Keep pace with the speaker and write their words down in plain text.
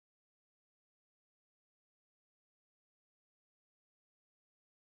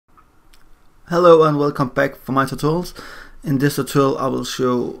Hello and welcome back for my tutorials. In this tutorial I will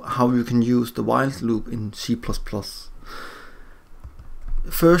show how you can use the while loop in C++.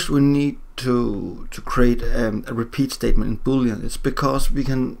 First we need to create a repeat statement in Boolean. It's because we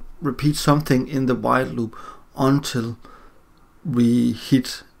can repeat something in the while loop until we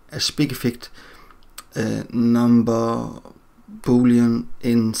hit a specific number, Boolean,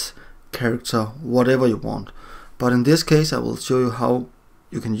 int, character, whatever you want. But in this case I will show you how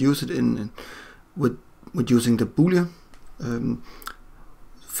you can use it with using the Boolean.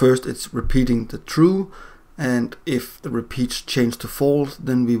 First it's repeating the true, and if the repeats change to false,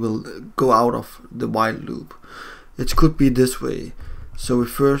 then we will go out of the while loop. It could be this way. So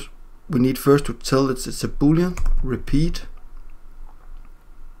we need first to tell it's a Boolean repeat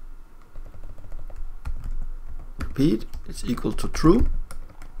is equal to true.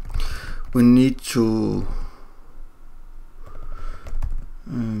 We need to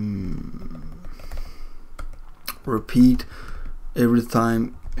repeat every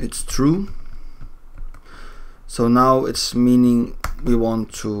time it's true. So now it's meaning we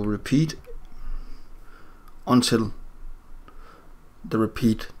want to repeat until the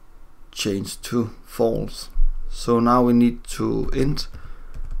repeat changed to false. So now we need to int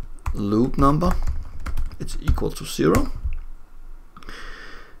loop number, it's equal to 0,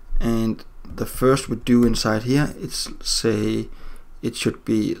 and the first we do inside here, it's say it should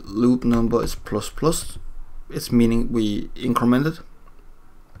be loop number is ++. It's meaning we increment it.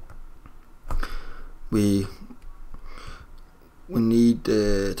 We need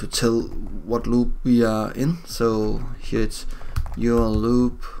to tell what loop we are in. So here it's your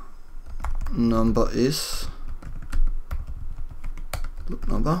loop number is loop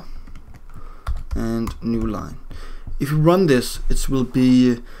number and new line. If you run this, it will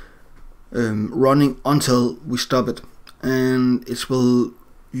be running until we stop it, and it will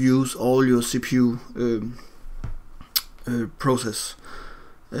use all your CPU process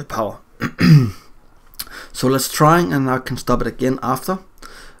power. So let's try, and I can stop it again after.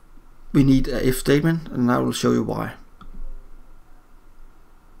 We need a if statement, and I will show you why.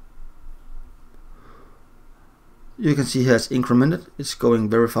 You can see here it's incremented, it's going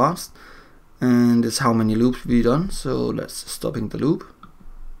very fast, and it's how many loops we've done. So let's stopping the loop.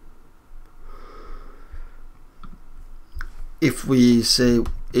 If we say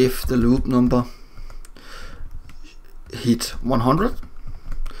if the loop number hit 100,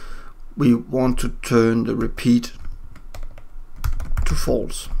 we want to turn the repeat to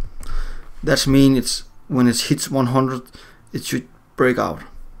false. That means it's when it hits 100 it should break out.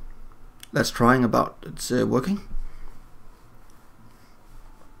 Let's trying about it's working.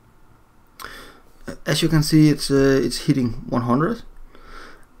 As you can see, it's hitting 100,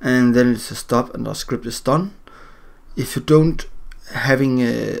 and then it's a stop and our script is done. If you don't having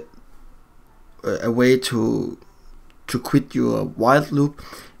a way to quit your while loop,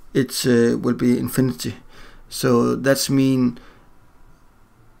 it will be infinity. So that's mean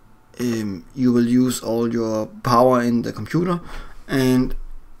you will use all your power in the computer, and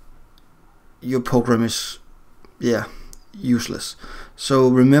your program is useless. So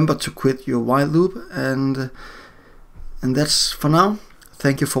remember to quit your while loop, and that's for now.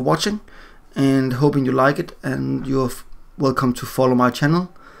 Thank you for watching, and hoping you like it, and you're welcome to follow my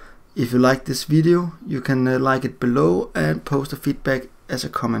channel. If you like this video, you can like it below and post a feedback as a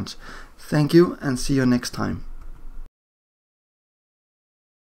comment. Thank you, and see you next time.